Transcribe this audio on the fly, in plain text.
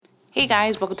Hey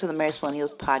guys, welcome to the Marriage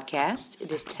Millennials podcast.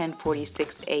 It is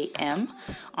 10:46 a.m.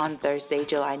 on Thursday,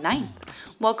 July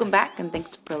 9th. Welcome back and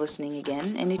thanks for listening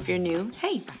again. And if you're new,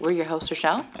 hey, we're your hosts,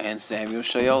 Rochelle. And Samuel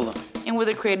Shayola. And we're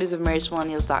the creators of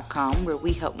MarriageMillennials.com, where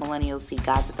we help millennials see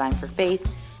God's design for faith,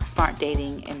 smart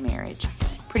dating, and marriage.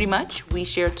 Pretty much, we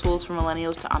share tools for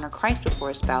millennials to honor Christ before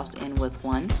a spouse and with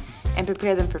one, and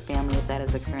prepare them for family if that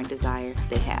is a current desire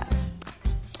they have.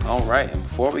 All right, and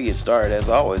before we get started, as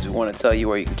always, we want to tell you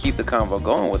where you can keep the convo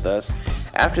going with us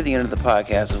after the end of the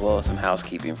podcast, as well as some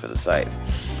housekeeping for the site.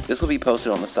 This will be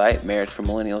posted on the site,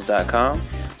 marriageformillennials.com,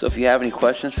 so if you have any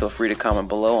questions, feel free to comment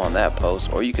below on that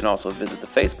post, or you can also visit the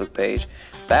Facebook page,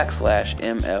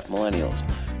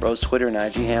 /MFMillennials. Rose's Twitter and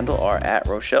IG handle are at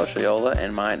Rochelle Shayola,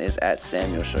 and mine is at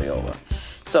Samuel Shayola.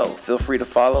 So feel free to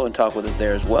follow and talk with us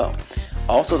there as well.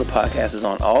 Also, the podcast is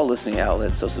on all listening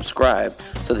outlets, so subscribe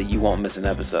so that you won't miss an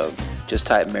episode. Just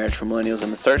type Marriage for Millennials in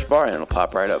the search bar and it'll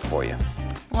pop right up for you.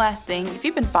 Last thing, if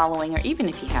you've been following, or even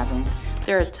if you haven't,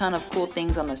 there are a ton of cool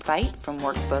things on the site, from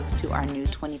workbooks to our new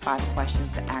 25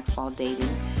 questions to ask while dating,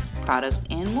 products,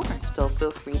 and more. So feel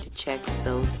free to check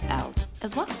those out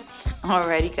as well.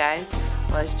 Alrighty, guys,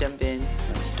 let's jump in.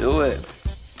 Let's do it.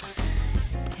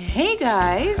 Hey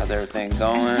guys, how's everything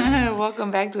going? Welcome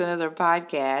back to another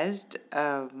podcast.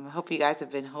 Hope you guys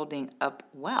have been holding up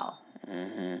well.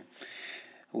 Mm-hmm.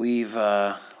 We've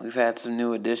had some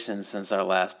new additions since our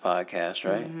last podcast,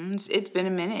 right? Mm-hmm. It's been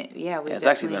a minute. Yeah, it's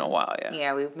actually been a while.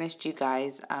 Yeah, we've missed you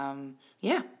guys.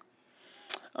 Yeah.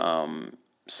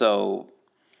 So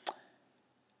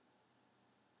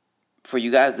for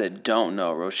you guys that don't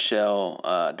know,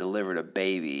 Rochelle delivered a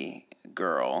baby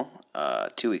girl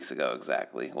 2 weeks ago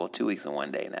exactly. Well, 2 weeks and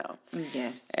 1 day now.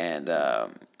 Yes. And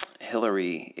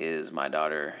Hillary is my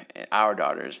daughter, our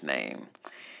daughter's name.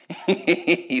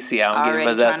 You see how I'm already getting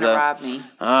possessive? Trying to rob me.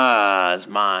 It's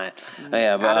mine.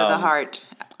 Yeah, but, out of the heart.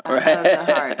 Right. Out of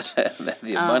the heart.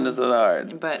 The abundance of the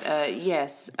heart. But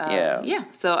yes. Yeah.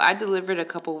 So I delivered a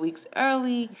couple weeks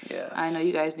early. Yes. I know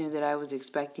you guys knew that I was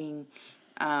expecting.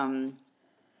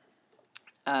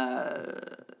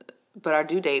 But our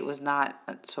due date was not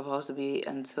supposed to be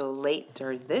until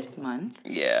later this month.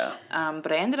 Yeah.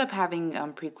 But I ended up having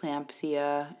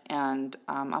preeclampsia, and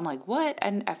I'm like, what?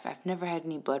 I've never had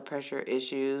any blood pressure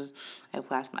issues. I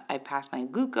passed my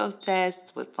glucose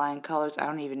tests with flying colors. I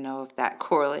don't even know if that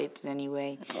correlates in any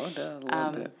way. Oh, it does a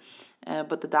little bit.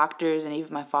 But the doctors and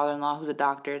even my father-in-law, who's a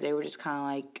doctor, they were just kind of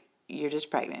like, you're just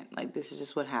pregnant. Like, this is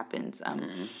just what happens.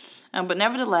 But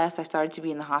nevertheless, I started to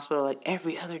be in the hospital like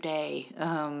every other day.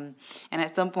 And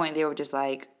at some point, they were just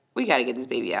like, we got to get this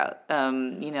baby out,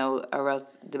 or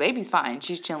else the baby's fine.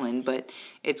 She's chilling, but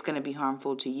it's going to be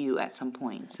harmful to you at some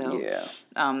point. So yeah.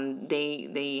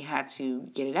 They had to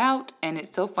get it out. And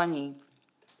it's so funny.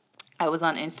 I was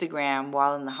on Instagram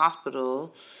while in the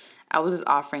hospital. I was just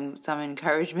offering some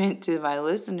encouragement to my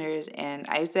listeners, and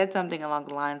I said something along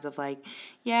the lines of like,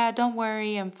 yeah, don't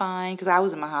worry, I'm fine, because I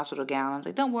was in my hospital gown. I was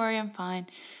like, don't worry, I'm fine.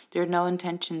 There are no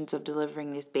intentions of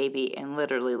delivering this baby, and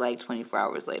literally like 24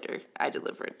 hours later, I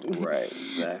delivered. Right,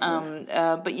 exactly.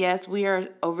 But yes, we are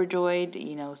overjoyed,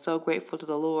 so grateful to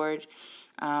the Lord.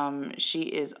 She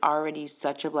is already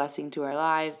such a blessing to our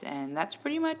lives, and that's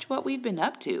pretty much what we've been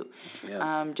up to.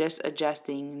 Yeah. Just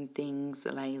adjusting and things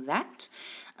like that.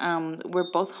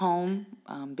 We're both home,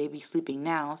 baby's sleeping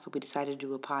now, so we decided to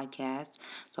do a podcast.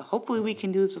 So hopefully we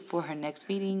can do this before her next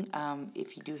feeding.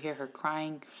 If you do hear her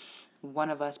crying, one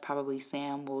of us, probably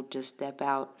Sam, will just step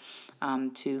out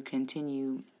to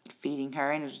continue feeding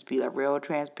her, and it'll just be a real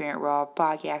transparent, raw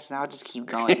podcast, and I'll just keep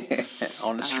going.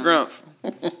 On the scrumph.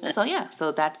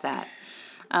 So that's that.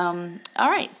 All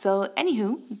right, so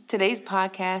anywho, today's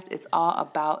podcast is all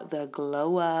about the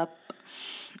glow up.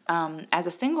 As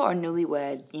a single or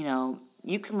newlywed,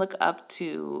 you can look up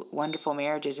to wonderful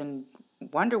marriages and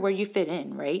wonder where you fit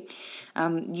in, right?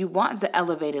 You want the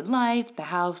elevated life, the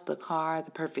house, the car,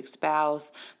 the perfect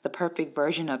spouse, the perfect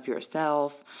version of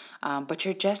yourself, but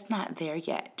you're just not there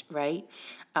yet, right?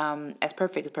 As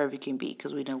perfect as perfect can be,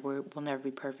 because we know we'll never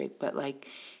be perfect, but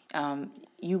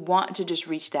you want to just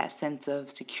reach that sense of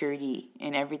security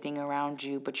in everything around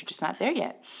you, but you're just not there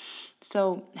yet.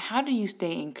 So how do you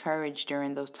stay encouraged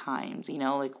during those times?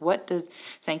 What does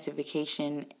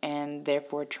sanctification and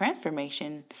therefore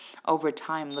transformation over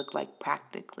time look like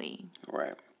practically?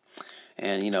 Right.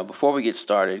 And, before we get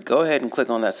started, go ahead and click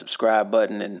on that subscribe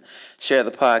button and share the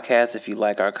podcast if you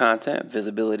like our content.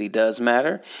 Visibility does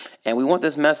matter. And we want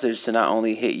this message to not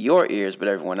only hit your ears, but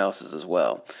everyone else's as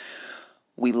well.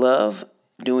 We love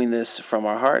doing this from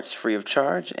our hearts, free of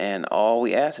charge, and all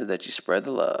we ask is that you spread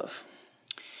the love.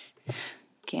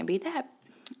 Can't beat that.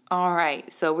 All right,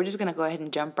 so we're just going to go ahead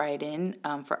and jump right in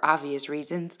for obvious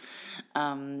reasons.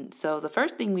 So the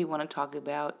first thing we want to talk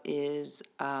about is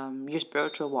your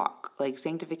spiritual walk, like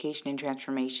sanctification and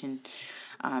transformation.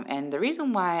 And the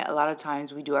reason why a lot of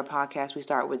times we do our podcast, we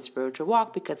start with spiritual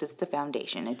walk because it's the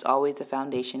foundation. It's always the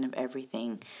foundation of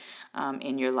everything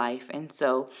in your life. And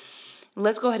so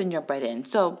let's go ahead and jump right in.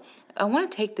 So I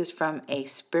want to take this from a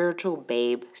spiritual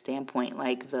babe standpoint,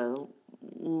 like the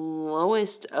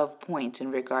lowest of points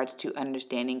in regards to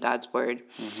understanding God's word.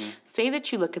 Say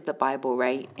that you look at the Bible,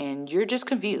 right, and you're just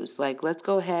confused. Like, let's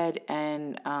go ahead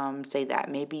and say that.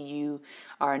 Maybe you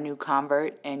are a new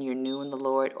convert and you're new in the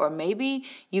Lord, or maybe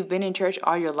you've been in church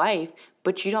all your life,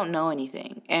 but you don't know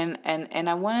anything. And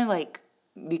I want to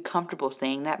be comfortable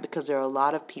saying that because there are a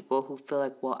lot of people who feel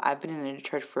like, well, I've been in a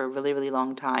church for a really, really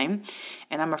long time,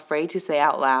 and I'm afraid to say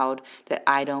out loud that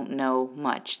I don't know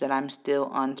much, that I'm still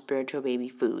on spiritual baby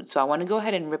food. So I want to go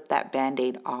ahead and rip that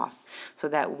Band-Aid off so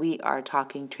that we are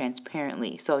talking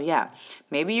transparently. So yeah,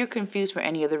 maybe you're confused for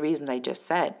any of the reasons I just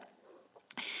said.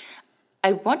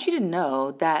 I want you to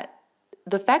know that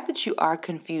the fact that you are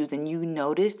confused and you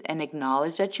notice and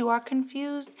acknowledge that you are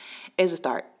confused is a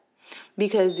start.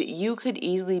 Because you could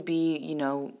easily be,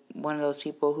 one of those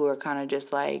people who are kind of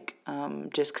just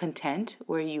just content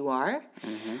where you are.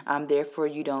 Therefore,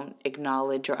 you don't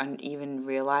acknowledge or even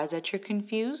realize that you're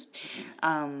confused.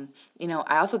 I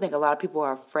also think a lot of people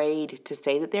are afraid to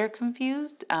say that they're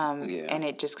confused. And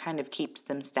it just kind of keeps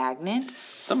them stagnant.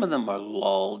 Some of them are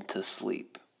lulled to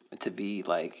sleep, to be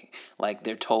like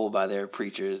they're told by their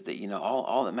preachers that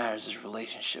all that matters is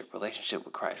relationship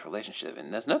with Christ, relationship,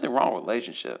 and there's nothing wrong with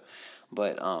relationship,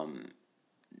 but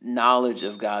knowledge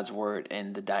of God's word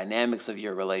and the dynamics of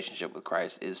your relationship with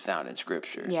Christ is found in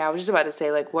Scripture. Yeah, I was just about to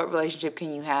say, what relationship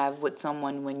can you have with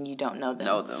someone when you don't know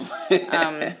them?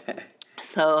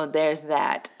 So there's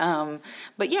that.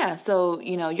 But yeah, so,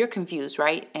 you're confused,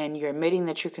 right? And you're admitting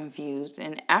that you're confused.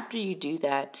 And after you do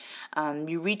that,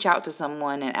 you reach out to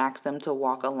someone and ask them to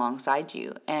walk alongside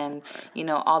you. And,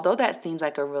 although that seems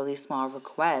like a really small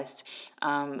request,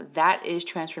 that is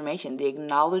transformation, the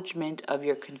acknowledgement of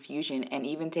your confusion, and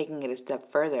even taking it a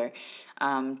step further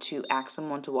to ask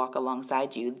someone to walk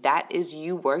alongside you. That is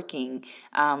you working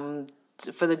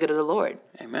for the good of the Lord.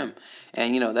 Amen.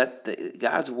 And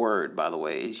God's word, by the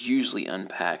way, is usually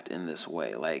unpacked in this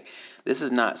way. Like, this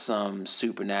is not some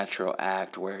supernatural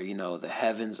act where the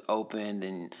heavens opened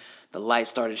and the light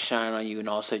started shining on you and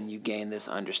all of a sudden you gain this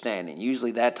understanding.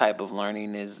 Usually that type of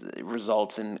learning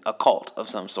results in a cult of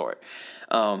some sort.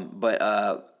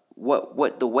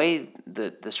 What the way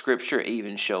the Scripture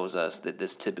even shows us that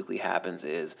this typically happens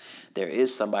is there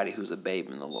is somebody who's a babe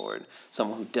in the Lord,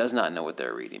 someone who does not know what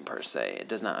they're reading per se, it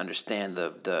does not understand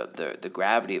the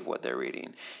gravity of what they're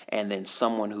reading, and then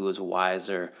someone who is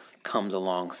wiser comes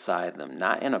alongside them,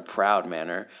 not in a proud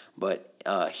manner, but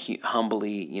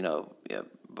humbly,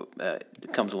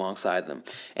 comes alongside them.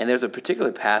 And there's a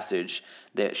particular passage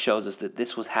that shows us that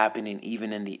this was happening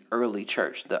even in the early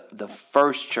church, the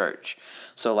first church.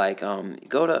 So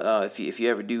go to if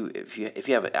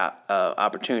you have an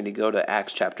opportunity, go to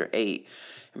Acts chapter 8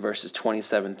 verses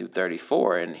 27 through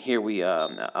 34, and here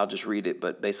I'll just read it,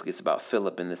 but basically it's about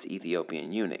Philip and this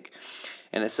Ethiopian eunuch.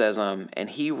 And it says, and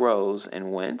he rose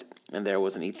and went, and there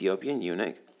was an Ethiopian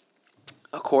eunuch,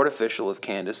 a court official of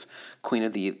Candace, queen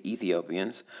of the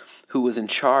Ethiopians, who was in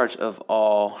charge of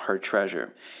all her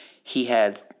treasure. He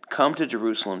had come to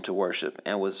Jerusalem to worship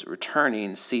and was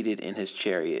returning seated in his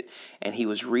chariot, and he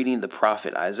was reading the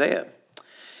prophet Isaiah.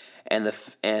 And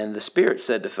the Spirit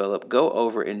said to Philip, "Go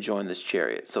over and join this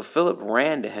chariot." So Philip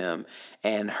ran to him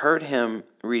and heard him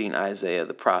reading Isaiah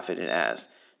the prophet and asked,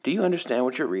 "Do you understand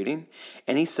what you're reading?"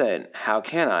 And he said, "How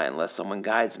can I unless someone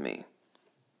guides me?"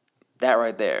 That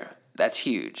right there, that's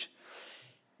huge.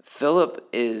 Philip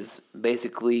is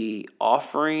basically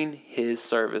offering his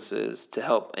services to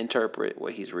help interpret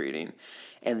what he's reading,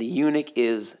 and the eunuch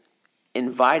is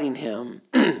inviting him,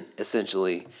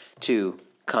 essentially, to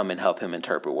come and help him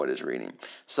interpret what he's reading.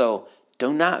 So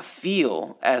do not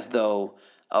feel as though,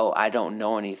 oh, I don't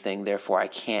know anything, therefore I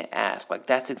can't ask.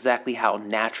 That's exactly how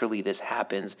naturally this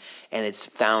happens, and it's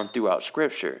found throughout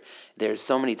Scripture. There's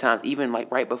so many times, even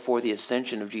right before the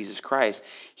ascension of Jesus Christ,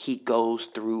 he goes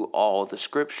through all the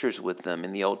Scriptures with them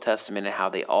in the Old Testament and how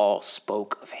they all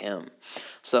spoke of him.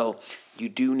 So you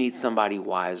do need somebody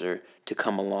wiser to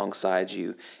come alongside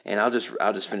you. And I'll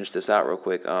just finish this out real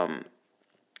quick.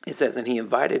 It says, and he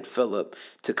invited Philip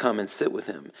to come and sit with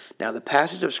him. Now, the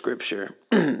passage of scripture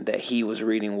that he was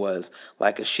reading was,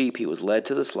 like a sheep, he was led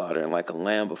to the slaughter, and like a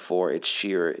lamb before its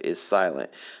shearer is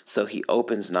silent. So he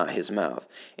opens not his mouth.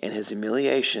 In his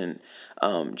humiliation,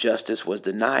 justice was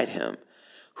denied him.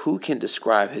 Who can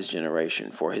describe his generation?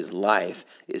 For his life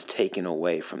is taken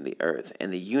away from the earth.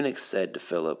 And the eunuch said to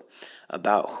Philip,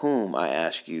 about whom, I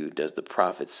ask you, does the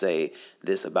prophet say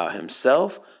this, about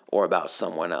himself or about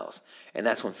someone else? And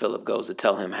that's when Philip goes to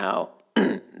tell him how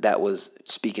that was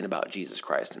speaking about Jesus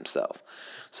Christ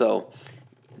himself. So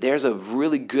there's a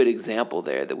really good example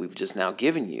there that we've just now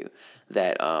given you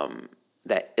that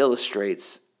that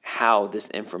illustrates how this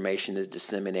information is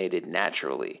disseminated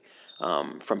naturally.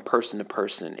 From person to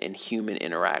person in human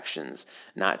interactions,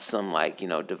 not some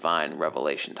divine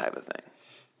revelation type of thing.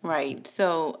 Right.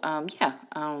 So,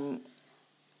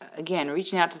 again,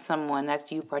 reaching out to someone,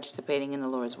 that's you participating in the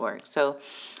Lord's work. So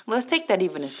let's take that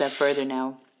even a step further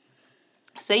now.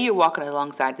 Say you're walking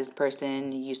alongside this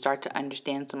person, you start to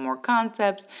understand some more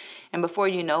concepts, and before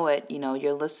you know it,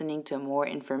 you're listening to more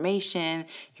information,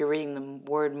 you're reading the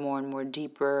word more and more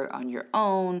deeper on your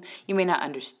own. You may not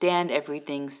understand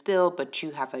everything still, but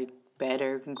you have a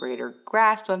better and greater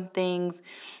grasp on things.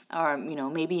 Or,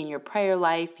 maybe in your prayer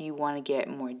life, you want to get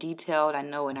more detailed. I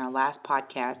know in our last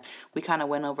podcast, we kind of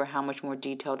went over how much more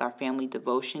detailed our family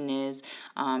devotion is,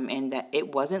 and that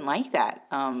it wasn't like that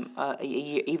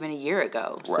even a year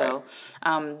ago. Right. So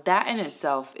that in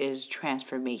itself is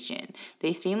transformation.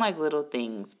 They seem like little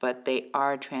things, but they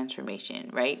are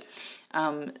transformation, right?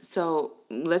 So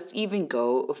let's even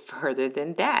go further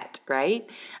than that, right?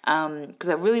 Because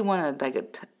I really want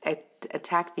to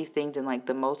attack these things in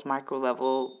the most micro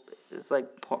level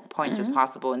points as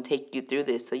possible and take you through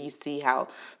this so you see how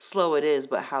slow it is,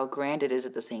 but how grand it is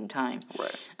at the same time.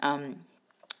 Right.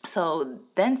 So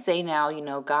then say now,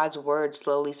 God's word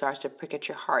slowly starts to prick at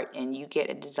your heart and you get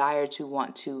a desire to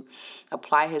want to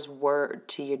apply his word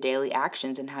to your daily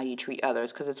actions and how you treat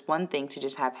others. Because it's one thing to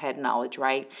just have head knowledge,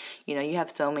 right? You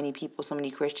have so many people, so many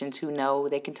Christians who know,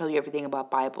 they can tell you everything about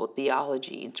Bible,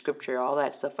 theology, and scripture, all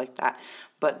that stuff like that.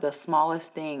 But the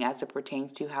smallest thing as it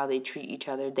pertains to how they treat each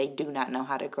other, they do not know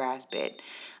how to grasp it.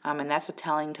 And that's a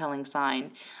telling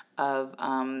sign of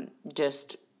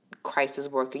just Christ's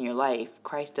work in your life.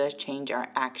 Christ does change our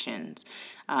actions.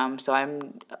 So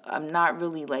I'm not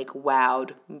really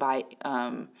wowed by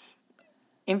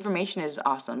information is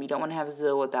awesome. You don't want to have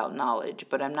zeal without knowledge,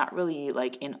 but I'm not really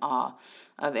in awe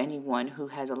of anyone who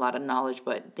has a lot of knowledge,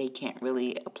 but they can't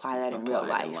really apply that in real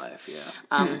life.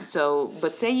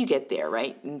 But say you get there,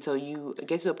 right? And so you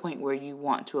get to a point where you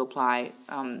want to apply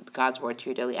God's word to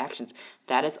your daily actions.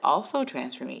 That is also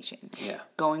transformation. Yeah.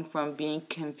 Going from being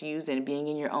confused and being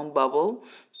in your own bubble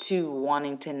to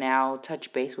wanting to now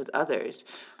touch base with others.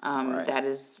 Right. That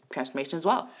is transformation as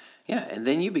well. Yeah, and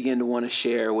then you begin to want to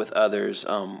share with others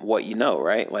what you know,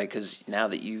 right? Because now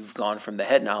that you've gone from the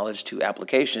head knowledge to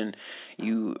application,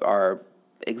 you are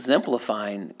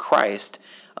exemplifying Christ,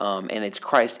 and it's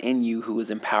Christ in you who is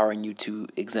empowering you to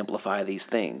exemplify these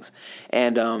things.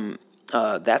 And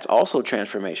that's also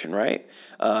transformation, right?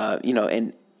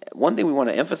 And one thing we want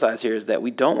to emphasize here is that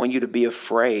we don't want you to be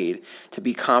afraid to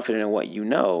be confident in what you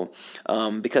know,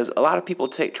 because a lot of people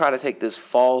try to take this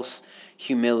false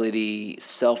humility,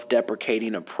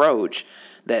 self-deprecating approach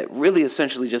that really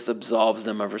essentially just absolves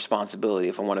them of responsibility,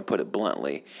 if I want to put it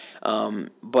bluntly.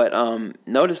 But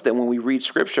notice that when we read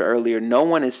scripture earlier, no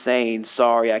one is saying,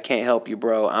 sorry, I can't help you,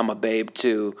 bro, I'm a babe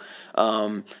too.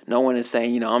 No one is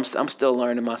saying, I'm still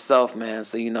learning myself, man.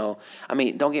 So,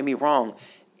 don't get me wrong.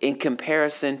 In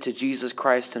comparison to Jesus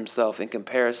Christ himself, in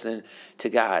comparison to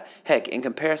God, heck, in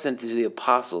comparison to the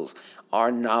apostles,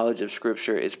 our knowledge of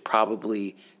Scripture is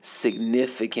probably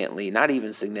significantly, not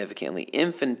even significantly,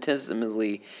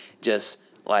 infinitesimally just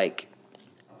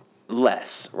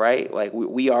less, right?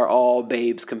 We are all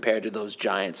babes compared to those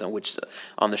giants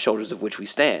on the shoulders of which we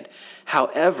stand.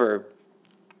 However,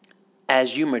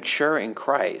 as you mature in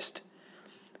Christ,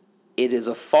 it is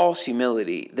a false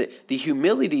humility. The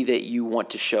humility that you want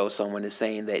to show someone is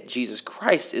saying that Jesus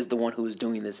Christ is the one who is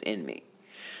doing this in me.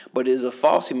 But it is a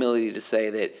false humility to say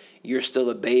that you're still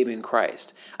a babe in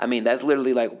Christ. I mean, that's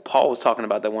literally Paul was talking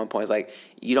about that one point.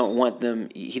 It's you don't want them,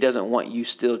 he doesn't want you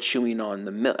still chewing on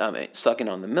the milk, sucking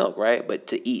on the milk, right? But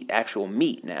to eat actual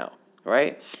meat now,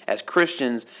 right? As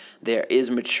Christians, there is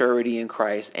maturity in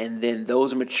Christ, and then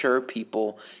those mature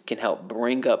people can help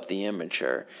bring up the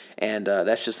immature. And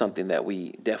that's just something that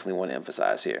we definitely want to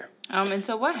emphasize here. And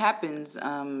so what happens,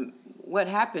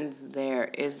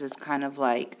 there is this kind of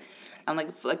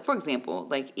for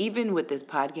example, even with this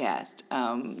podcast,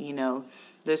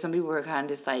 there's some people who are kind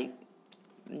of just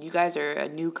you guys are a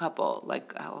new couple.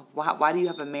 Like, why do you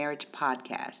have a marriage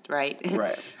podcast, right?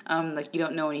 Right. Like, you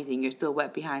don't know anything. You're still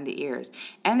wet behind the ears.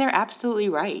 And they're absolutely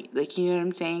right. Like, you know what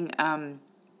I'm saying?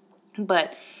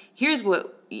 But here's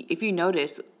what, if you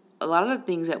notice, a lot of the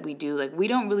things that we do, like, we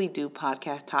don't really do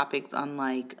podcast topics on,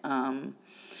 like,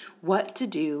 what to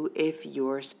do if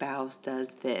your spouse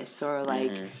does this, or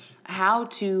like how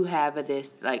to have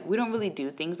this. Like, we don't really do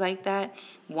things like that.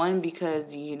 One,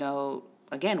 because, you know,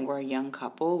 again, we're a young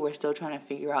couple. We're still trying to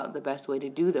figure out the best way to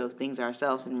do those things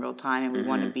ourselves in real time, and we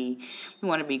want to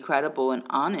be credible and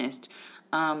honest.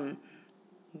 But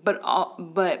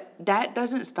that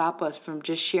doesn't stop us from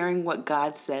just sharing what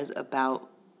God says about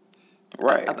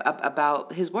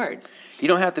about His word. You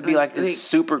don't have to be like this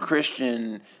super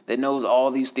Christian that knows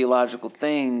all these theological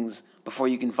things before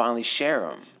you can finally share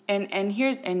them. And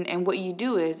here's and what you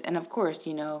do is, and of course,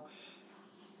 you know,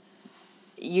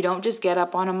 you don't just get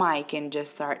up on a mic and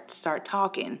just start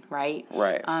talking, right?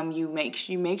 Right. You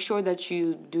make sure that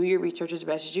you do your research as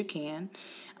best as you can,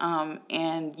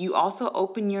 and you also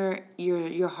open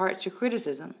your heart to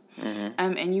criticism,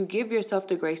 and you give yourself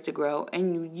the grace to grow,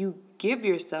 and you give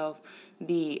yourself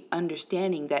the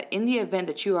understanding that in the event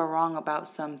that you are wrong about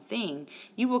something,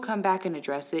 you will come back and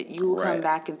address it. You will come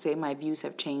back and say, my views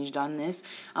have changed on this.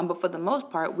 But for the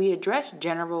most part, we address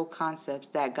general concepts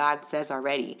that God says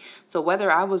already. So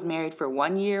whether I was married for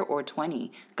 1 year or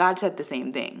 20, God said the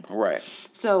same thing. Right.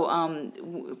 So,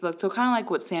 so kind of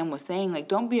like what Sam was saying, like,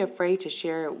 don't be afraid to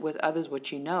share with others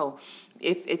what you know,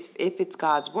 if it's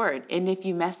God's word. And if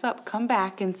you mess up, come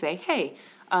back and say, hey,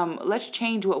 let's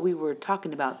change what we were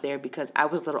talking about there because I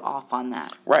was a little off on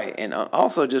that. Right, and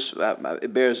also just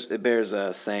it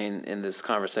bears saying in this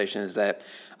conversation is that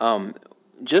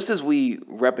just as we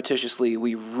repetitiously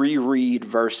reread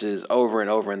verses over and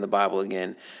over in the Bible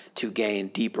again to gain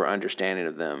deeper understanding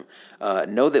of them,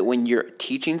 know that when you're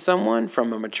teaching someone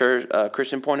from a mature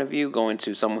Christian point of view, going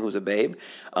to someone who's a babe,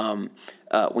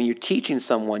 when you're teaching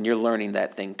someone, you're learning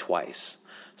that thing twice.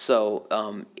 So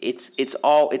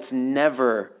it's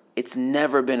never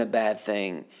been a bad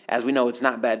thing. As we know, it's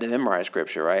not bad to memorize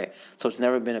scripture, right? So it's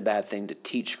never been a bad thing to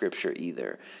teach scripture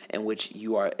either, in which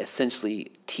you are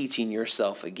essentially teaching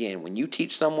yourself again. When you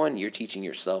teach someone, you're teaching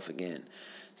yourself again.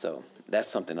 So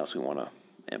that's something else we want to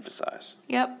emphasize.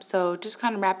 Yep. So just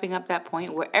kind of wrapping up that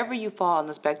point, wherever you fall on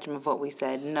the spectrum of what we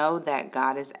said, know that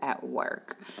God is at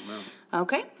work. Amen.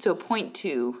 Okay. So point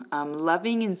 2,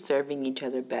 loving and serving each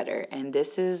other better. And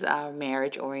this is our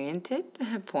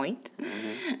marriage-oriented point.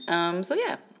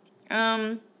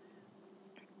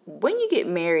 When you get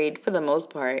married, for the most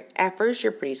part, at first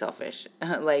you're pretty selfish.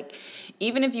 Like,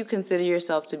 even if you consider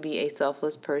yourself to be a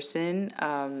selfless person,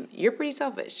 you're pretty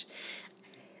selfish.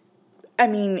 I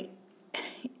mean,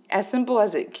 as simple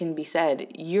as it can be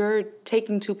said, you're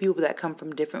taking two people that come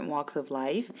from different walks of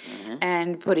life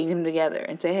and putting them together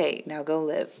and say, hey, now go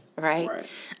live, right?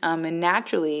 And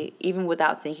naturally, even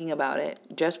without thinking about it,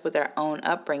 just with our own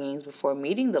upbringings before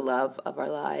meeting the love of our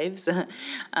lives,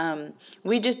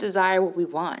 we just desire what we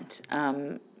want.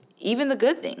 Even the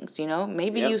good things, you know,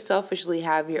 maybe you selfishly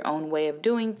have your own way of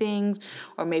doing things,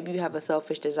 or maybe you have a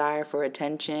selfish desire for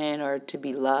attention or to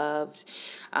be loved.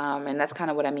 And that's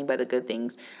kind of what I mean by the good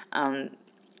things.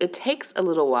 It takes a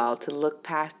little while to look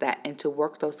past that and to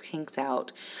work those kinks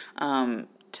out,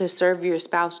 to serve your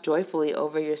spouse joyfully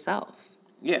over yourself.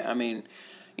 Yeah, I mean,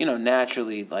 you know,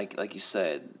 naturally, like you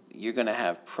said, you're going to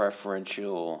have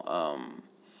preferential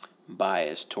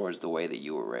bias towards the way that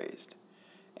you were raised.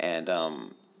 And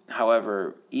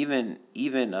however, even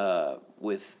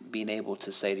with being able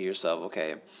to say to yourself,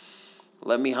 okay,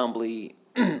 let me humbly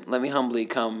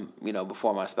come, you know,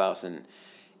 before my spouse and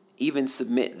even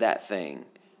submit that thing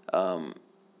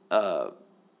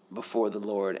before the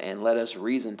Lord, and let us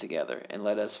reason together and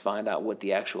let us find out what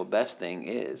the actual best thing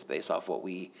is based off what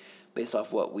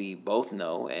we both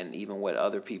know and even what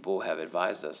other people have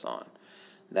advised us on.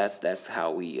 That's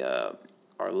how we are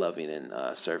loving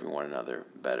and serving one another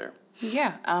better.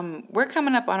 Yeah, we're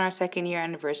coming up on our 2nd year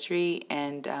anniversary,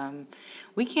 and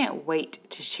we can't wait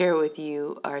to share with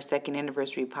you our 2nd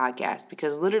anniversary podcast,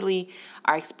 because literally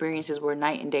our experiences were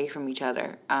night and day from each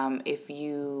other. If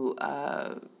you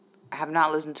have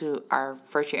not listened to our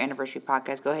 1st year anniversary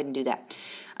podcast, go ahead and do that.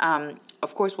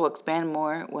 Of course, we'll expand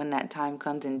more when that time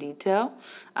comes in detail.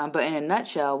 But in a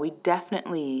nutshell, we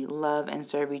definitely love and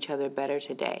serve each other better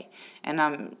today. And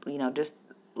I'm, just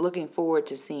looking forward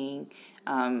to seeing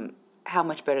how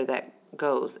much better that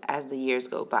goes as the years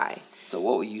go by. So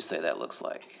what would you say that looks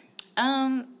like?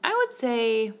 I would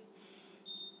say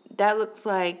that looks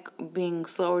like being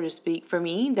slower to speak. For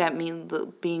me, that means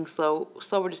being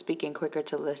slower to speak and quicker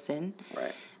to listen.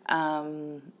 Right.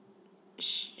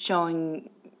 showing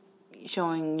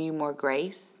you more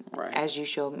grace, right, as you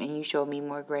show me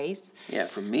more grace. Yeah,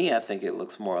 for me, I think it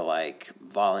looks more like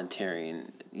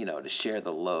volunteering, to share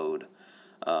the load,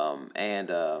 and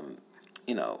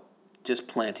just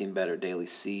planting better daily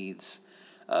seeds.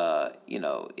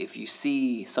 If you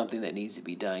see something that needs to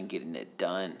be done, getting it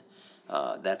done.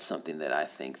 That's something that I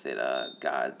think that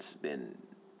God's been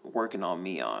working on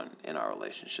me on in our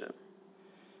relationship.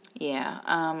 Yeah.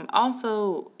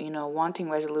 Also, wanting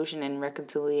resolution and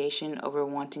reconciliation over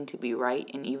wanting to be right,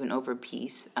 and even over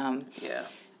peace. Yeah.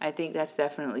 I think that's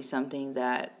definitely something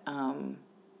that on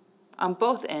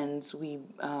both ends we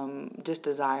just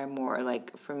desire more.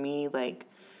 Like for me, like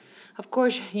of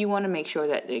course you want to make sure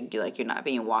that you're not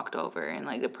being walked over and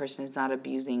like the person is not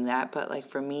abusing that. But like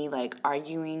for me, like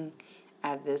arguing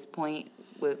at this point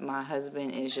with my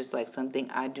husband is just like something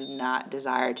I do not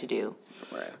desire to do.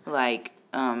 Right. Like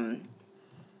and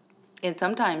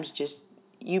sometimes just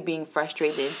you being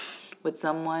frustrated with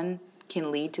someone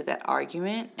can lead to that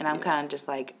argument, and I'm kind of just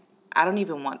like, I don't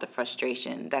even want the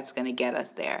frustration that's going to get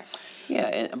us there. Yeah,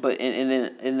 and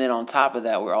then on top of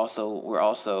that, we're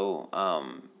also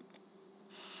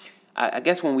I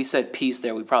guess when we said peace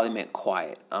there, we probably meant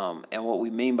quiet. And what we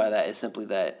mean by that is simply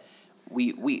that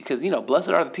we because blessed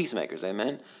are the peacemakers,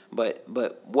 amen. But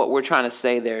what we're trying to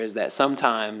say there is that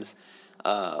sometimes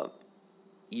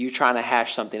you're trying to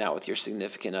hash something out with your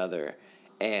significant other,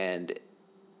 and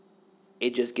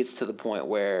it just gets to the point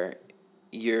where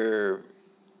you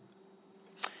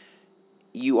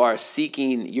are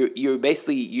seeking. You're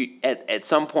basically at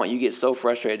some point you get so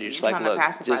frustrated. You're just like, trying to look,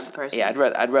 pacify the person. Yeah,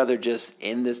 I'd rather just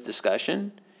end this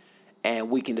discussion, and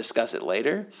we can discuss it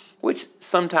later. Which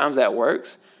sometimes that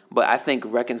works, but I think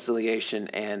reconciliation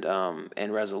and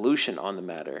resolution on the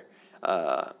matter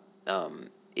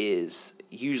is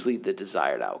usually the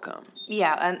desired outcome.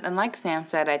 Yeah, and like Sam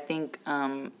said, I think,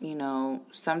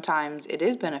 sometimes it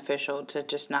is beneficial to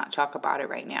just not talk about it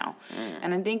right now.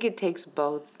 And I think it takes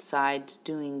both sides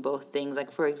doing both things.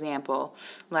 Like, for example,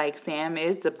 like Sam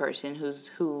is the person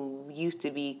who used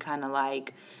to be kind of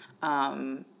like,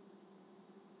 I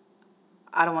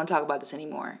don't want to talk about this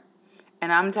anymore.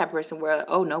 And I'm the type of person where, like,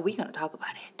 oh no, we're gonna talk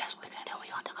about it. That's what we're gonna do. We're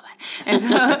gonna talk about it.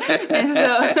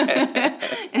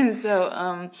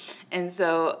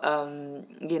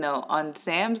 On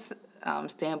Sam's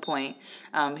standpoint,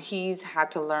 he's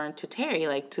had to learn to tarry,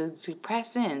 like to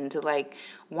press in, to like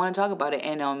want to talk about it.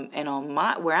 And on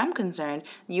my where I'm concerned,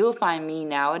 you'll find me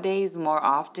nowadays more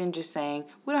often just saying,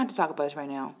 we don't have to talk about this right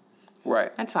now.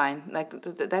 Right. That's fine. Like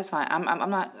that's fine. I'm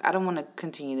not. I don't want to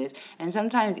continue this. And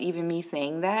sometimes even me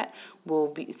saying that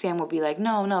Sam will be like,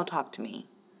 no, talk to me.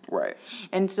 Right.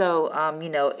 And so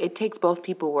it takes both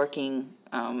people working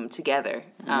together.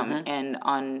 And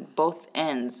on both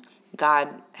ends, God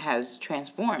has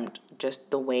transformed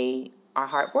just the way our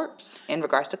heart works in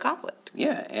regards to conflict.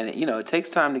 Yeah, and it takes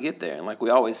time to get there. And like we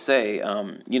always say,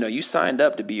 you signed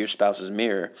up to be your spouse's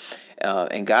mirror,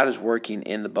 and God is working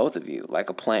in the both of you. Like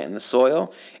a plant in the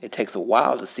soil, it takes a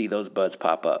while to see those buds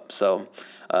pop up. So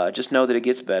just know that it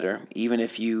gets better. Even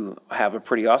if you have a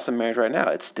pretty awesome marriage right now,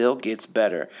 it still gets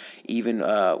better, even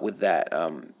with that,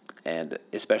 and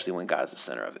especially when God's the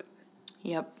center of it.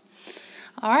 Yep.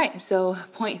 All right, so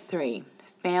point 3,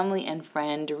 family and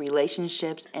friend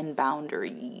relationships and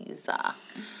boundaries.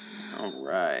 All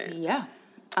right. Yeah.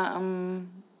 Go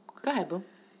ahead, boo.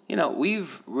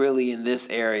 We've really in this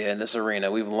area, in this arena,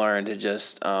 we've learned to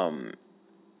just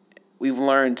we've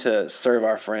learned to serve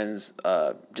our friends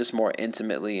just more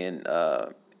intimately and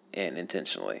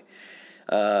intentionally.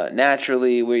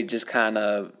 Naturally, we're just kind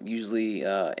of usually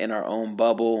in our own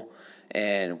bubble,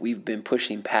 and we've been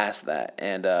pushing past that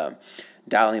and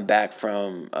dialing back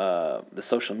from the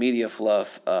social media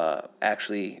fluff.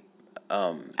 Actually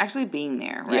Being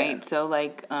there, right? Yeah. So,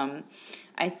 like,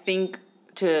 I think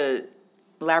to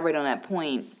elaborate on that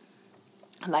point,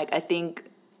 like, I think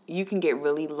you can get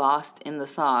really lost in the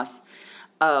sauce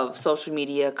of social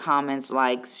media comments,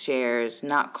 likes, shares,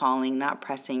 not calling, not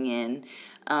pressing in.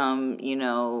 I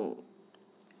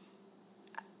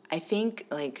think,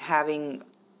 like, having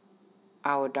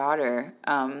our daughter,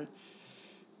 and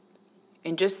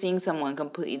just seeing someone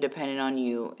completely dependent on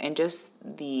you, and just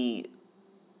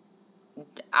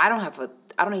I don't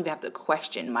even have to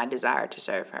question my desire to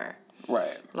serve her.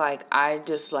 Right. Like, I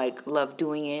just like love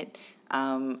doing it.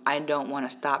 I don't want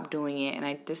to stop doing it. And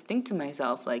I just think to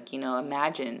myself, like,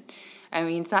 imagine. I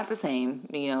mean, it's not the same,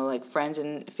 like friends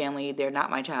and family, they're not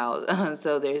my child.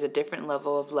 So there's a different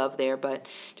level of love there. But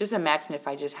just imagine if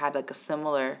I just had like a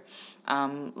similar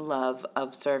love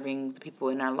of serving the people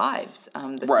in our lives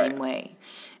the same way.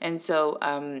 And so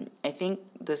I think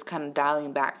this kind of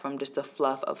dialing back from just the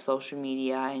fluff of social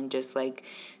media and just like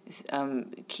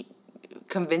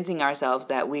convincing ourselves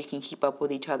that we can keep up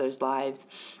with each other's lives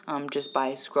just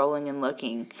by scrolling and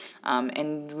looking,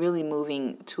 and really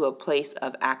moving to a place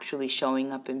of actually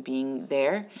showing up and being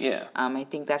there. Yeah. I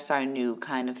think that's our new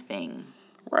kind of thing.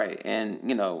 Right. And,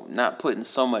 not putting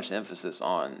so much emphasis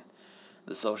on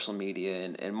the social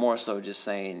media and more so just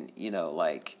saying,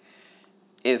 like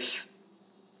if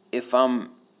I'm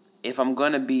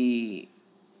going to be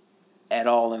at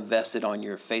all invested on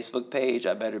your Facebook page,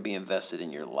 I better be invested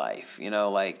in your life.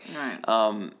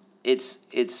 Right.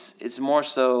 It's more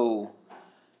so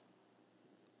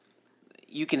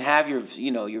you can have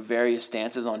your various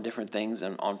stances on different things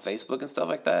and on Facebook and stuff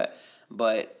like that,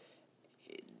 but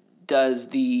does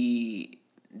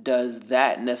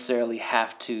that necessarily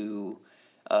have to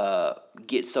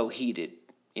get so heated,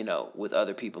 with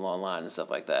other people online and stuff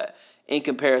like that, in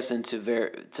comparison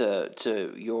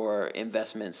to your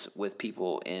investments with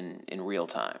people in real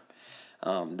time?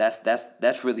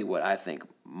 That's really what I think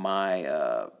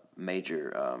my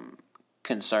major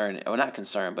concern, or not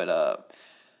concern, but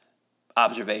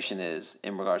observation is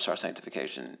in regards to our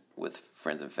sanctification with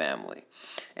friends and family.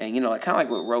 And like kind of like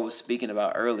what Ro was speaking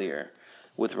about earlier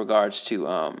with regards to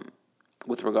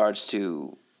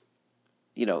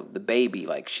the baby,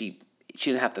 like she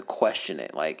didn't have to question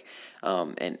it, like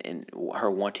and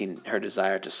her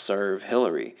desire to serve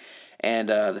Hillary. And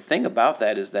the thing about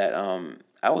that is that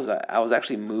I was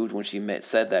actually moved when she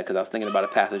said that, because I was thinking about a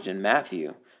passage in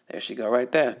Matthew. There she go,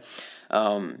 right there,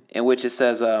 in which it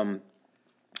says,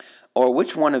 or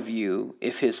which one of you,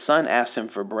 if his son asks him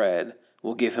for bread,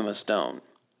 will give him a stone?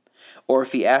 Or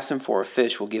if he asks him for a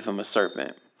fish, will give him a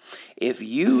serpent? If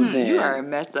you then... You are a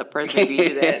messed up person if you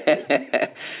do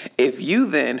that. If you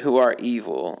then, who are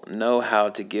evil, know how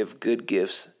to give good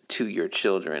gifts to your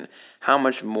children, how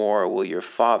much more will your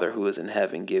Father who is in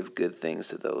heaven give good things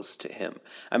to those to him?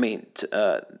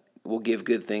 Will give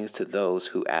good things to those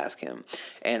who ask him.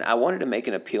 And I wanted to make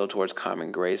an appeal towards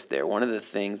common grace there. One of the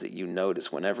things that you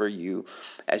notice whenever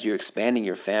as you're expanding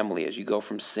your family, as you go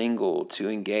from single to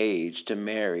engaged to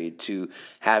married to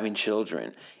having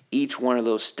children, each one of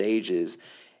those stages,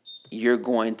 you're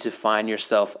going to find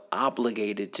yourself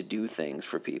obligated to do things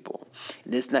for people.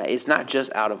 And it's not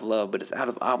just out of love, but it's out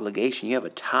of obligation. You have a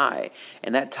tie,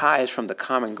 and that tie is from the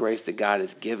common grace that God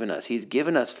has given us. He's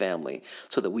given us family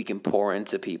so that we can pour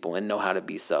into people and know how to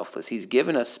be selfless. He's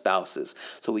given us spouses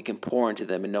so we can pour into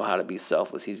them and know how to be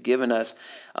selfless. He's given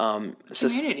us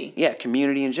community.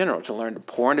 Community in general, to learn to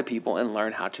pour into people and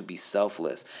learn how to be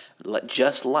selfless,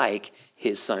 just like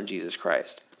his son, Jesus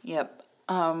Christ. Yep.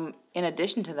 In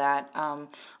addition to that,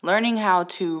 learning how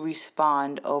to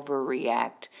respond over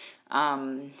react.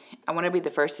 I want to be the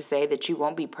first to say that you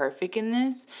won't be perfect in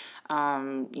this.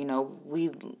 We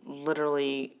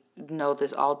literally know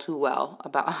this all too well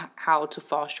about how to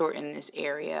fall short in this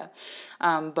area.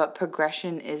 But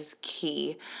progression is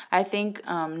key. I think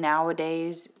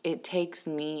nowadays it takes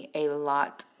me a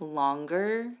lot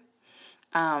longer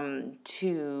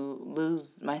to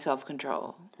lose my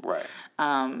self-control. Right.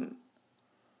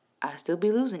 I still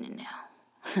be losing it now.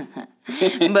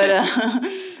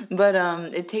 but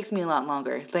it takes me a lot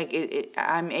longer. It's like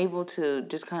I'm able to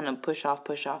just kind of push off,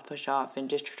 and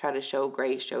just try to show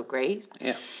grace.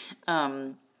 Yeah.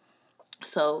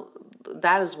 So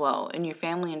that as well, in your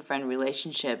family and friend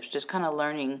relationships, just kind of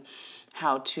learning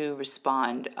how to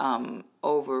respond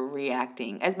over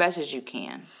reacting as best as you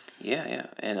can. Yeah.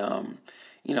 And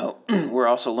we're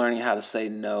also learning how to say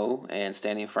no and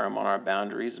standing firm on our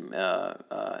boundaries, and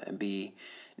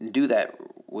do that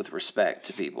with respect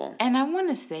to people. And I want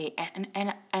to say,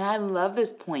 and I love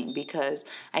this point, because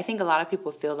I think a lot of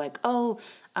people feel like, on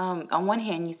one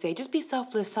hand you say, just be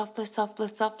selfless,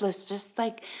 just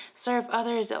like serve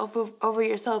others over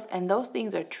yourself. And those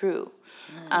things are true.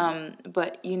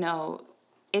 But,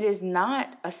 it is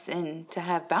not a sin to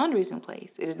have boundaries in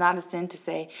place. It is not a sin to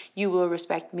say, you will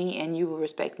respect me and you will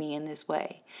respect me in this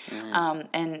way.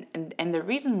 And the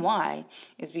reason why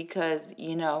is because,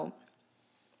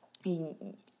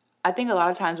 I think a lot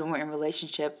of times when we're in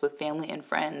relationship with family and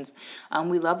friends,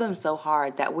 we love them so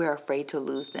hard that we're afraid to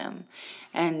lose them.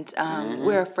 And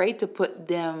we're afraid to put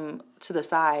them to the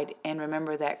side and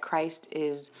remember that Christ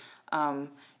is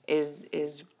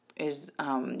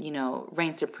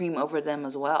reigns supreme over them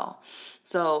as well.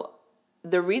 So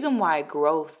the reason why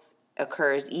growth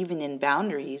occurs even in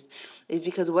boundaries is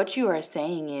because what you are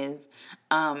saying is,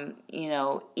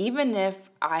 even if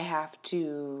I have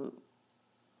to,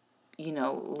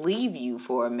 leave you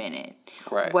for a minute,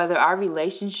 Right. whether our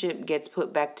relationship gets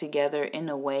put back together in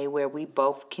a way where we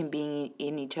both can be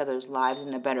in each other's lives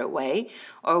in a better way,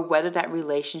 or whether that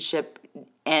relationship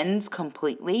ends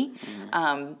completely,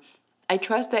 I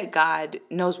trust that God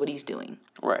knows what he's doing.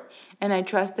 Right. And I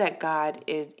trust that God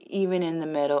is even in the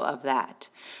middle of that.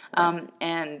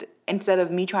 And instead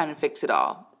of me trying to fix it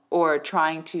all or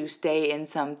trying to stay in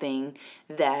something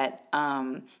that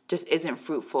just isn't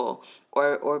fruitful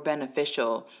or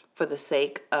beneficial for the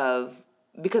sake of,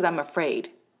 because I'm afraid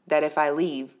that if I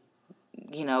leave,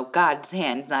 God's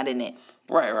hand's not in it.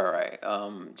 Right.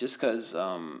 Just because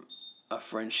a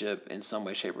friendship in some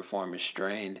way, shape, or form is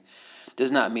strained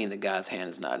does not mean that God's hand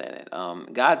is not in it.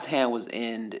 God's hand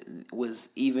was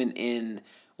even in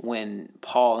when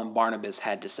Paul and Barnabas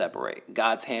had to separate.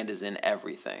 God's hand is in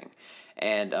everything,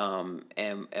 and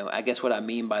I guess what I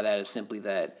mean by that is simply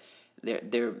that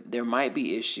there might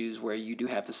be issues where you do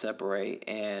have to separate,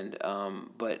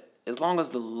 but as long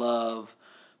as the love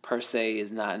per se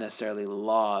is not necessarily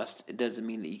lost, it doesn't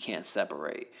mean that you can't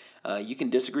separate. You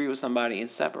can disagree with somebody and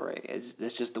separate.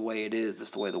 That's just the way it is.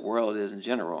 That's the way the world is in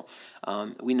general.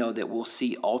 We know that we'll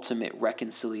see ultimate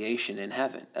reconciliation in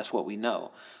heaven. That's what we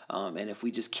know. And if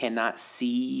we just cannot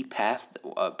see past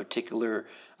a particular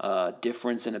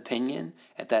difference in opinion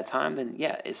at that time, then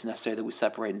yeah, it's necessary that we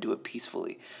separate and do it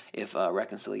peacefully if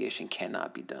reconciliation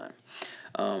cannot be done.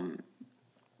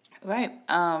 Right.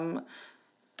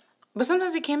 But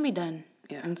sometimes it can be done.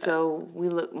 Yeah. And so we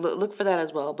look for that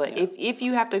as well. But if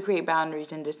you have to create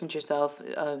boundaries and distance yourself,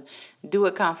 do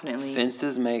it confidently.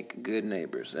 Fences make good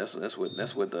neighbors. That's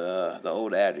what the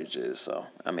old adage is. So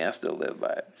I still live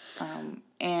by it.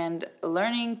 And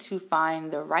learning to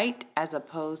find the right as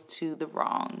opposed to the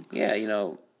wrong. Yeah,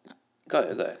 go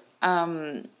ahead.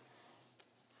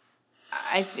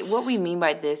 What we mean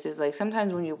by this is like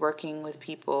sometimes when you're working with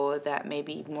people that may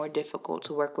be more difficult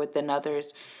to work with than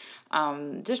others,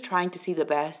 just trying to see the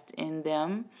best in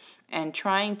them and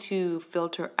trying to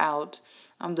filter out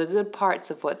the good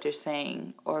parts of what they're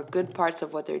saying or good parts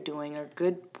of what they're doing or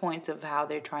good points of how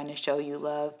they're trying to show you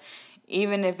love,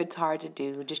 even if it's hard to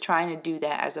do, just trying to do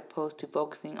that as opposed to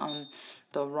focusing on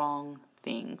the wrong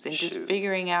things and just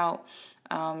figuring out,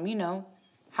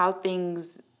 how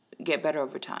things get better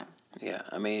over time. Yeah,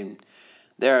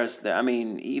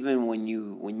 even when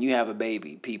you have a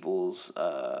baby,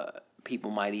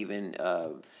 people might even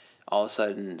all of a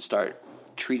sudden start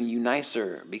treating you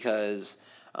nicer because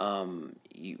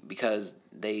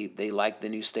they like the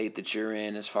new state that you're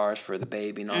in as far as for the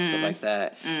baby and all stuff like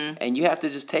that. And you have to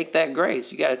just take that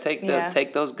grace. You got to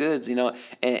take those goods,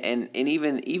 and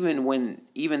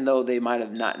even though they might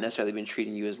have not necessarily been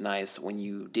treating you as nice when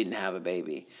you didn't have a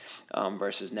baby,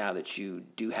 versus now that you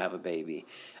do have a baby,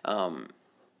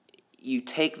 you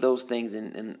take those things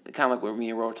and kind of like what me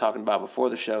and Ro were talking about before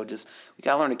the show, just we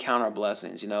got to learn to count our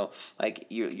blessings, like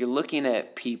you're looking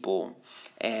at people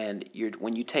and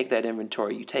when you take that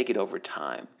inventory, you take it over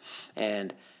time.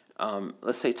 And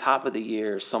let's say top of the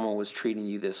year, someone was treating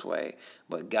you this way,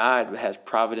 but God has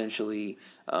providentially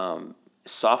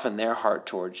softened their heart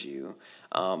towards you.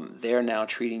 They're now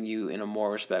treating you in a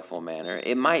more respectful manner.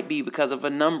 It might be because of a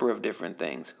number of different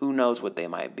things. Who knows what they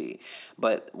might be?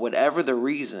 But whatever the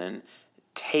reason,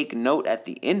 take note at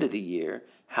the end of the year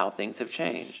how things have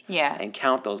changed. Yeah. And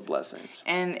count those blessings.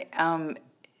 And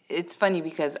it's funny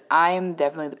because I am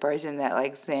definitely the person that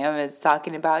like Sam is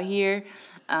talking about here,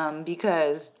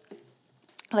 because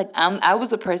like I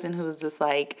was a person who was just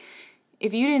like,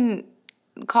 if you didn't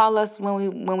call us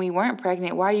when we weren't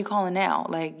pregnant, why are you calling now?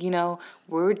 Like,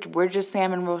 we're just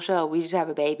Sam and Rochelle. We just have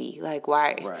a baby. Like,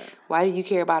 why? Right. Why do you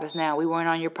care about us now? We weren't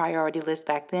on your priority list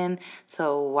back then,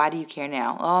 so why do you care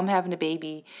now? Oh, I'm having a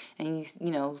baby, and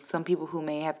some people who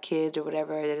may have kids or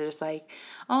whatever, they're just like,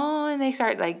 oh, and they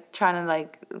start like trying to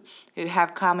like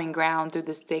have common ground through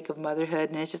the sake of motherhood,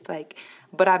 and it's just like,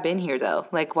 but I've been here though.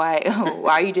 Like, why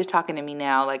are you just talking to me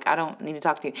now? Like, I don't need to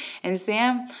talk to you. And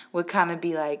Sam would kind of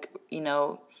be like,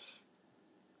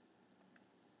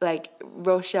 like,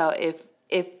 Rochelle, if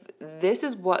this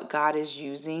is what God is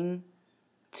using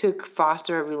to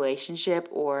foster a relationship,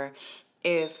 or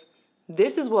if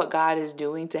this is what God is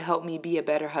doing to help me be a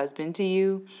better husband to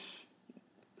you,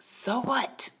 so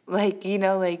what? Like,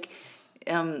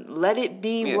 let it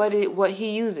be what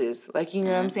he uses. Like, you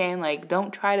know what I'm saying? Like,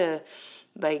 don't try to,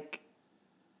 like,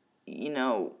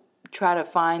 try to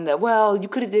find that, well, you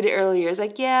could have did it earlier. It's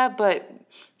like, yeah, but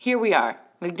here we are.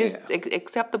 Like, just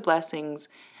accept the blessings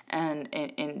and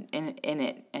in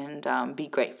it, and be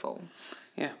grateful.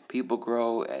 Yeah, people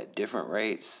grow at different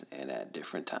rates and at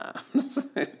different times.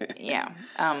 Yeah,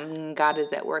 God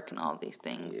is at work in all these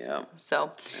things. Yeah.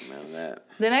 So, Amen to that.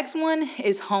 the next one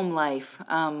is home life,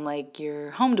 like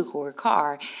your home decor,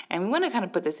 car. And we want to kind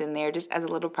of put this in there just as a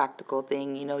little practical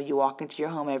thing. You know, you walk into your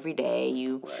home every day,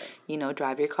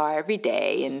 drive your car every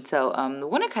day. And so I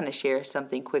want to kind of share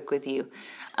something quick with you.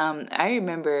 I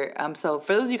remember, so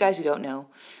for those of you guys who don't know,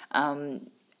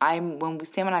 when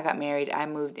Sam and I got married, I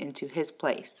moved into his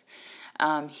place.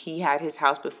 He had his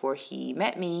house before he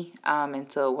met me,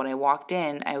 and so when I walked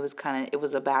in, it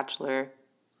was a bachelor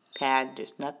pad.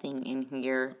 There's nothing in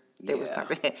here. There was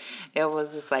something. It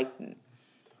was just like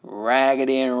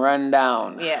raggedy and run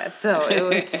down. Yeah, so it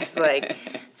was just like,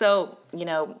 so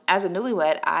as a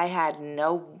newlywed, I had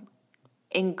no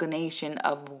inclination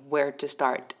of where to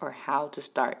start or how to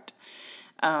start.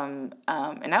 And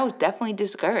I was definitely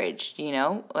discouraged,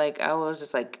 like I was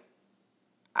just like,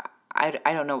 I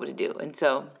don't know what to do. And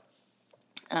so,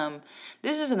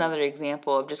 this is another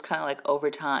example of just kind of like over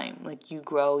time, like you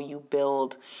grow, you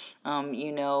build,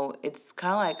 it's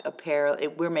kind of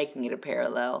like we're making it a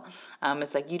parallel.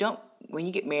 It's like when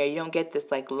you get married, you don't get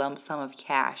this like lump sum of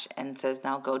cash and says,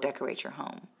 now go decorate your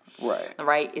home.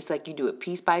 Right. It's like you do it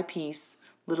piece by piece,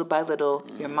 little by little.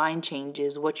 Your mind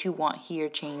changes. What you want here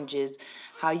changes.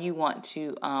 How you want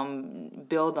to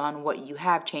build on what you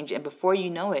have changed. And before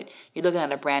you know it, you're looking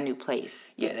at a brand new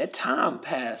place. Yeah, that time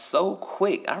passed so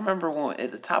quick. I remember when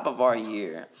at the top of our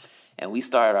year, and we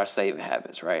started our saving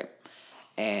habits, right?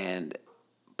 And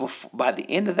by the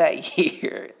end of that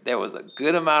year, there was a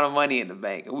good amount of money in the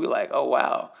bank. And we were like, oh,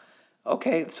 wow.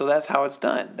 Okay, so that's how it's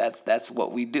done. That's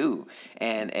what we do.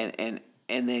 And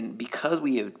then because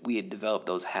we had developed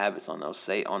those habits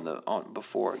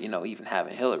before even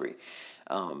having Hillary,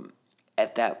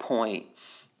 at that point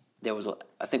there was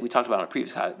I think we talked about on a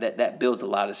previous call that builds a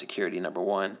lot of security, number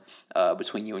one,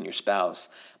 between you and your spouse.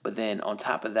 But then on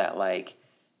top of that, like,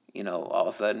 all of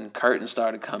a sudden curtains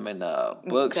started coming,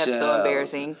 bookshelves. That's so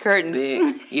embarrassing.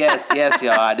 Curtains. Yes,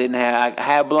 y'all. I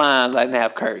had blinds. I didn't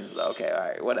have curtains. Okay, all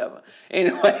right, whatever.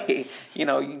 Anyway, you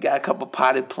got a couple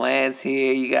potted plants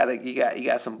here. You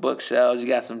got some bookshelves. You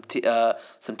got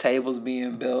some tables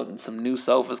being built and some new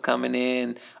sofas coming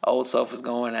in. Old sofas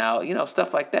going out.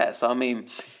 Stuff like that. So I mean,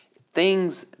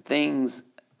 things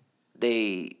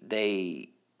they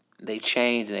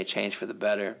change, and they change for the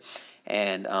better,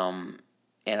 and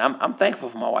I'm thankful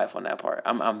for my wife on that part.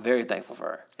 I'm very thankful for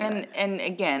her. And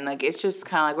again, like, it's just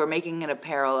kind of like we're making it a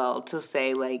parallel to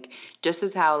say, like, just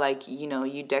as how, like,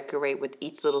 you decorate with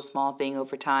each little small thing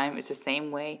over time, it's the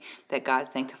same way that God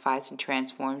sanctifies and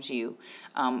transforms you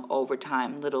over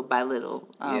time, little by little.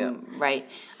 Right?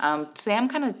 Sam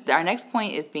our next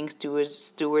point is being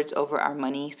stewards over our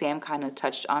money. Sam kind of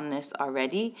touched on this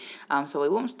already, so we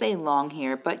won't stay long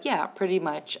here. But yeah, pretty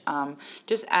much,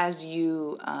 just as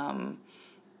you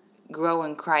grow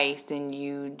in Christ and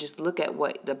you just look at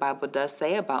what the Bible does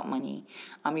say about money,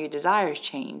 your desires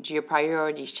change, your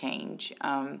priorities change.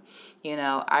 I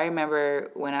remember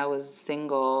when I was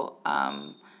single,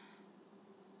 I'll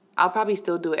probably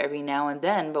still do it every now and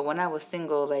then, but when I was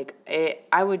single, like,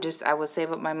 I would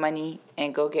save up my money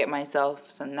and go get myself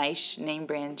some nice name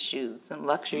brand shoes, some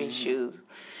luxury shoes.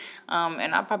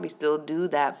 And I'll probably still do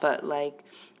that, but like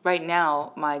right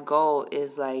now, my goal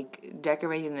is like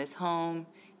decorating this home,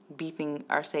 beefing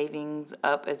our savings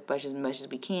up as much as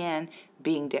we can,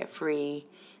 being debt free,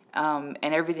 and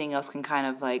everything else can kind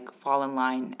of like fall in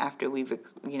line after we've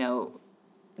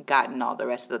gotten all the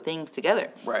rest of the things together.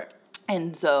 Right.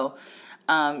 And so,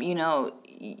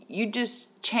 you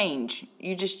just change.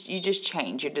 You just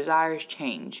change. Your desires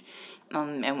change,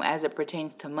 and as it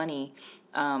pertains to money,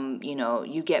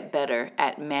 you get better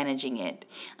at managing it.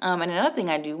 And another thing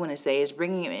I do want to say is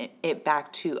bringing it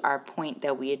back to our point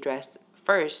that we addressed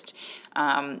first.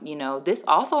 This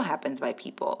also happens by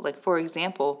people. Like, for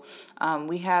example,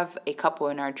 we have a couple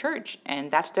in our church,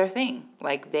 and that's their thing.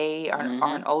 Like, they are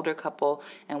an older couple,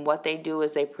 and what they do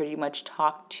is they pretty much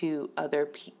talk to other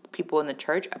people in the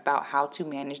church about how to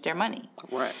manage their money.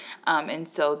 Right. And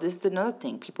so this is another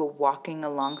thing, people walking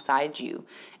alongside you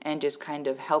and just kind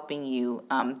of helping you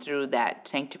through that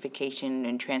sanctification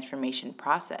and transformation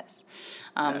process.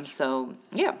 So,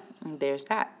 yeah, there's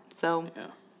that. So, yeah.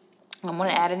 I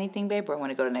want to add anything, babe, or I want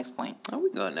to go to the next point? Oh, we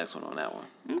can go to the next one on that one.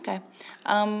 Okay.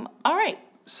 All right.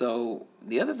 So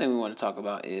the other thing we want to talk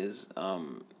about is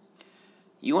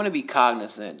you want to be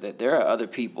cognizant that there are other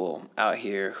people out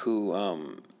here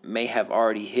who may have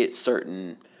already hit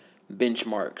certain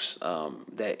benchmarks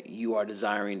that you are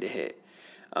desiring to hit.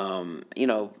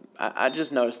 I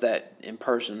just noticed that in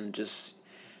person, just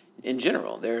in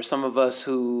general. There are some of us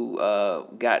who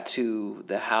got to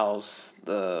the house,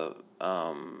 got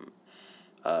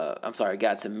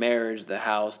to marriage, the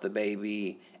house, the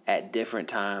baby at different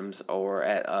times or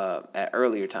at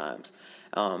earlier times.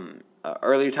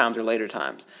 Earlier times or later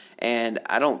times. And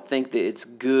I don't think that it's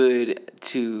good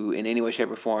to, in any way, shape,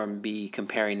 or form, be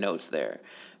comparing notes there.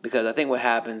 Because I think what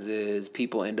happens is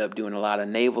people end up doing a lot of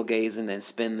navel gazing and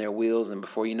spin their wheels, and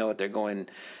before you know it, they're going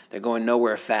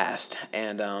nowhere fast.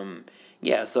 And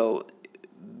so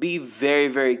be very,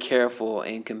 very careful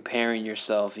in comparing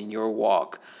yourself in your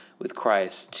walk with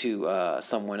Christ to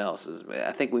someone else's.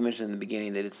 I think we mentioned in the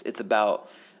beginning that it's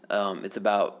about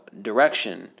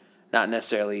direction, not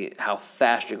necessarily how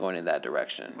fast you're going in that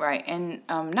direction. Right, and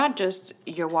not just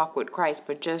your walk with Christ,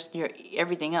 but just your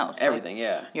everything else. Everything, like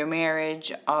yeah. Your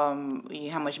marriage, how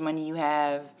much money you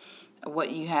have,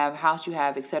 what you have, house you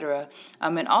have, etc.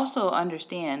 And also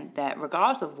understand that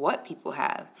regardless of what people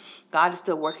have, God is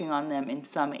still working on them in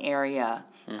some area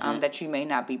that you may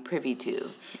not be privy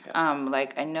to. Yeah.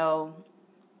 Like I know,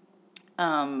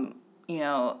 a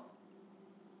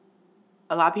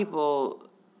lot of people.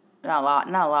 Not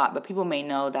a lot, but people may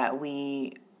know that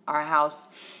our house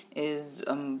is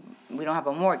we don't have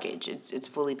a mortgage. It's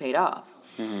fully paid off.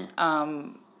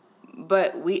 Mm-hmm.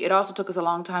 But it also took us a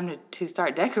long time to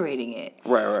start decorating it.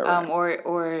 Right.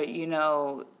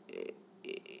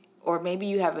 Or maybe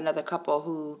you have another couple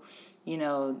who,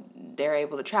 they're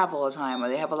able to travel all the time, or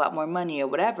they have a lot more money or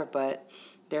whatever, but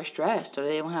they're stressed, or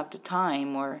they don't have the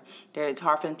time, or it's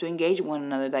hard for them to engage with one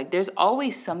another. Like, there's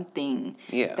always something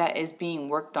that is being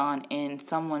worked on in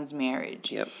someone's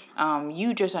marriage. Yep.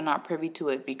 You just are not privy to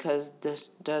it because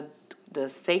the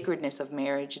sacredness of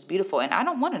marriage is beautiful, and I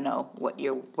don't want to know what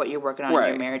you're working on in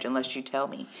your marriage unless you tell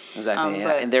me. Exactly,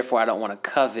 and therefore I don't want to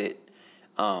covet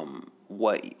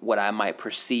what I might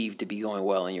perceive to be going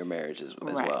well in your marriage as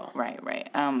well. Right.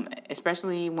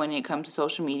 Especially when it comes to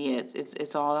social media,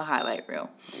 it's all a highlight reel.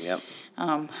 Yep.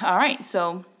 All right.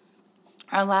 So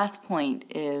our last point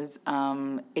is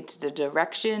it's the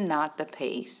direction, not the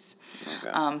pace.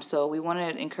 Okay. So we want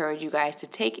to encourage you guys to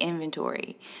take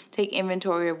inventory. Take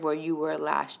inventory of where you were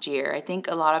last year. I think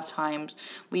a lot of times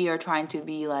we are trying to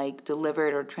be like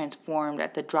delivered or transformed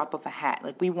at the drop of a hat.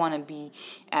 Like we want to be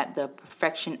at the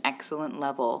perfection, excellent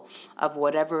level of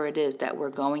whatever it is that we're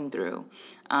going through.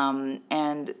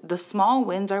 And the small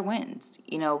wins are wins.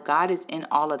 God is in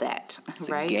all of that. It's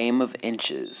right? a game of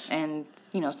inches. And,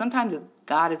 sometimes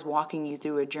God is walking you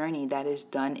through a journey that is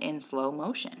done in slow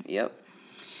motion. Yep.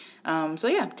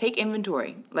 Take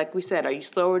inventory. Like we said, are you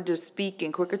slower to speak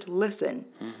and quicker to listen?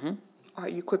 Mm-hmm. Are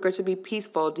you quicker to be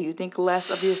peaceful? Do you think less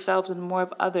of yourselves and more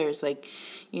of others? Like,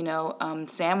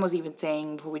 Sam was even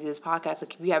saying before we did this podcast,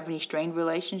 like, if you have any strained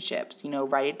relationships,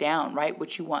 write it down, write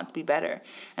what you want to be better.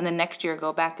 And then next year,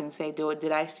 go back and say,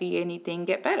 did I see anything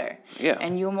get better? Yeah.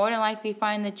 And you'll more than likely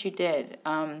find that you did.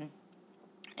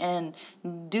 And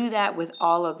do that with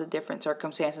all of the different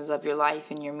circumstances of your life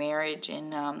and your marriage,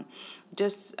 and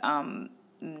just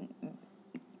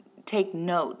take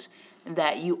note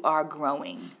that you are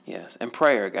growing. Yes, and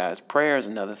prayer, guys. Prayer is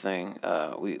another thing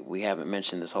we haven't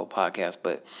mentioned this whole podcast,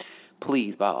 but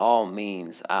please, by all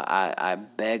means, I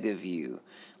beg of you,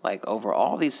 like over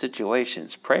all these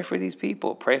situations, pray for these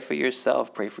people, pray for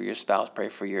yourself, pray for your spouse, pray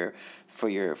for your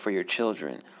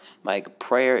children. Like,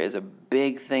 prayer is a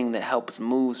big thing that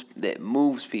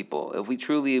moves people. If we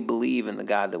truly believe in the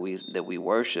God that we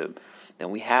worship,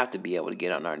 then we have to be able to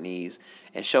get on our knees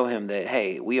and show him that,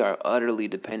 hey, we are utterly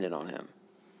dependent on him.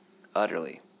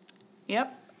 Utterly.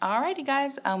 Yep. Alrighty,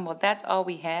 guys. Well, that's all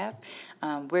we have.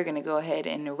 We're going to go ahead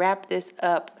and wrap this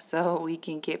up so we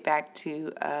can get back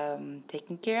to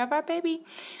taking care of our baby.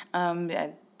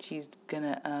 She's going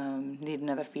to need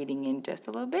another feeding in just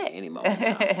a little bit. Any moment.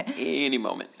 Any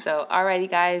moment. So, alrighty,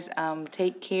 guys.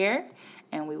 Take care,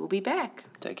 and we will be back.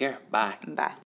 Take care. Bye. Bye.